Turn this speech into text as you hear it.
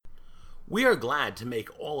We are glad to make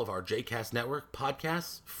all of our JCast Network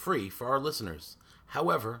podcasts free for our listeners.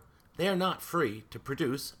 However, they are not free to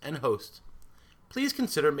produce and host. Please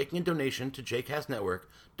consider making a donation to JCast Network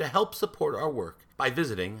to help support our work by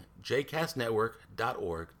visiting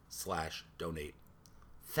jcastnetwork.org/donate.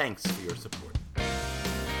 Thanks for your support.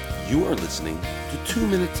 You are listening to 2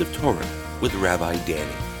 Minutes of Torah with Rabbi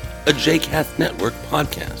Danny, a JCast Network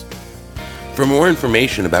podcast. For more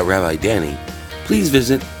information about Rabbi Danny, please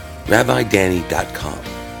visit rabbidanny.com.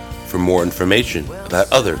 For more information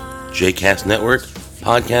about other JCast Network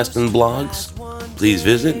podcasts and blogs, please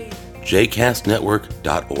visit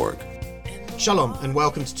jcastnetwork.org. Shalom and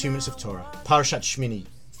welcome to 2 Minutes of Torah, Parashat Shmini,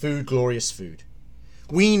 Food, Glorious Food.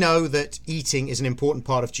 We know that eating is an important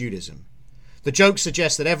part of Judaism. The joke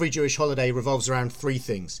suggests that every Jewish holiday revolves around three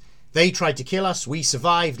things. They tried to kill us, we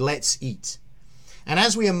survived, let's eat. And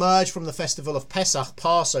as we emerge from the festival of Pesach,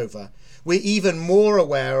 Passover, we're even more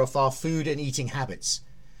aware of our food and eating habits.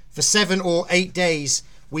 For 7 or 8 days,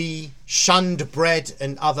 we shunned bread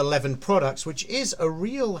and other leavened products, which is a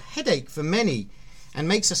real headache for many and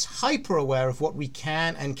makes us hyper aware of what we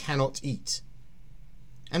can and cannot eat.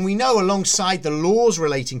 And we know alongside the laws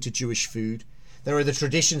relating to Jewish food, there are the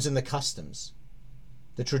traditions and the customs.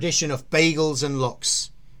 The tradition of bagels and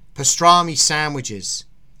lox, pastrami sandwiches,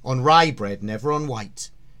 on rye bread, never on white,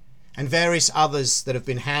 and various others that have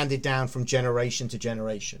been handed down from generation to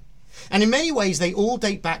generation. And in many ways, they all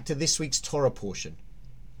date back to this week's Torah portion,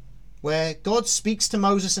 where God speaks to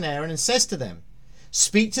Moses and Aaron and says to them,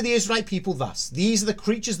 "Speak to the Israelite people thus, these are the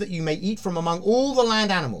creatures that you may eat from among all the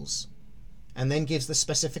land animals," and then gives the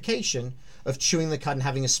specification of chewing the cud and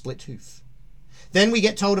having a split hoof. Then we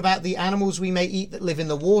get told about the animals we may eat that live in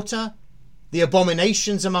the water, the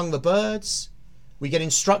abominations among the birds. We get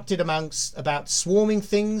instructed about swarming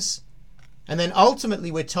things. And then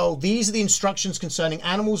ultimately we're told these are the instructions concerning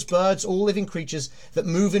animals, birds, all living creatures that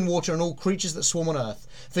move in water and all creatures that swarm on earth,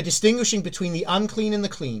 for distinguishing between the unclean and the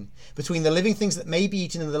clean, between the living things that may be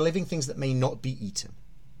eaten and the living things that may not be eaten.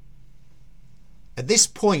 At this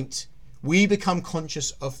point, we become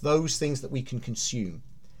conscious of those things that we can consume.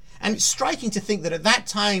 And it's striking to think that at that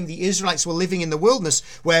time the Israelites were living in the wilderness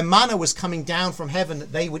where manna was coming down from heaven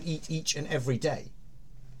that they would eat each and every day.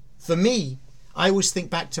 For me, I always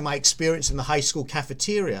think back to my experience in the high school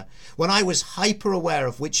cafeteria when I was hyper aware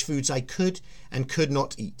of which foods I could and could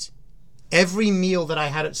not eat. Every meal that I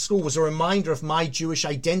had at school was a reminder of my Jewish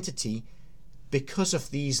identity because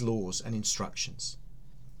of these laws and instructions.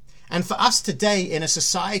 And for us today, in a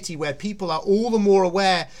society where people are all the more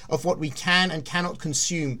aware of what we can and cannot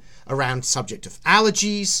consume around subject of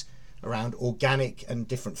allergies, around organic and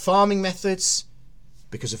different farming methods,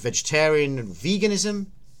 because of vegetarian and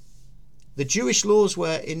veganism, the Jewish laws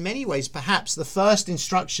were in many ways perhaps the first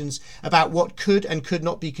instructions about what could and could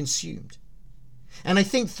not be consumed. And I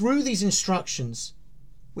think through these instructions,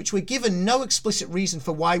 which we're given no explicit reason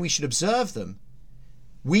for why we should observe them,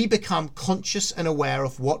 we become conscious and aware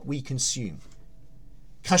of what we consume.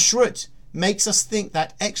 Kashrut makes us think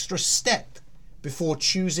that extra step before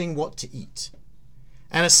choosing what to eat.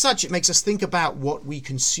 And as such, it makes us think about what we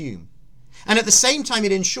consume. And at the same time,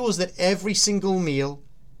 it ensures that every single meal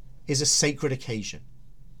is a sacred occasion.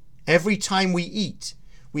 Every time we eat,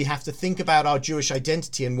 we have to think about our Jewish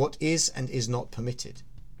identity and what is and is not permitted.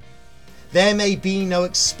 There may be no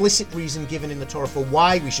explicit reason given in the Torah for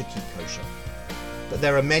why we should keep kosher, but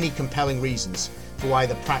there are many compelling reasons for why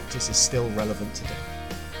the practice is still relevant today.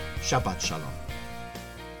 Shabbat Shalom.